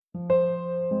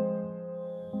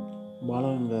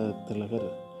பாலகங்காதர திலகர்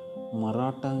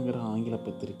மராட்டாங்கிற ஆங்கில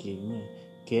பத்திரிகையும்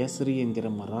கேசரி என்கிற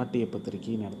மராட்டிய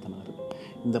பத்திரிகையும் நடத்தினார்.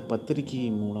 இந்த பத்திரிகை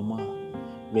மூலமாக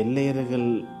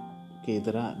வெள்ளையர்களுக்கு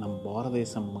எதிராக நம் பாரத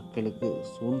தேசம் மக்களுக்கு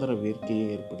சுதந்திர வேட்கையை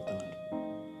ஏற்படுத்தினார்.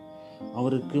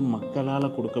 அவருக்கு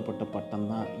மக்களால் கொடுக்கப்பட்ட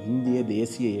பட்டம்தான் இந்திய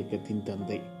தேசிய இயக்கத்தின்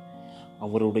தந்தை.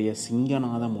 அவருடைய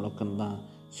சிங்கநாத முழக்கம்தான்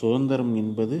சுதந்திரம்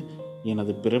என்பது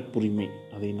எனது பிறப்புரிமை,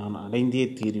 அதை நான் அடைந்தே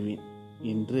தீருவேன்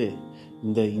என்று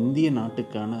இந்த இந்திய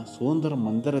நாட்டுக்கான சுதந்திர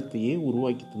மந்திரத்தையே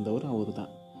உருவாக்கி தந்தவர் அவர்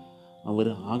தான். அவர்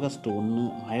ஆகஸ்ட் 1,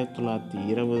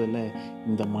 1920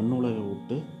 இந்த மண்ணுலகை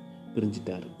விட்டு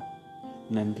பிரிஞ்சிட்டார்.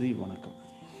 நன்றி, வணக்கம்.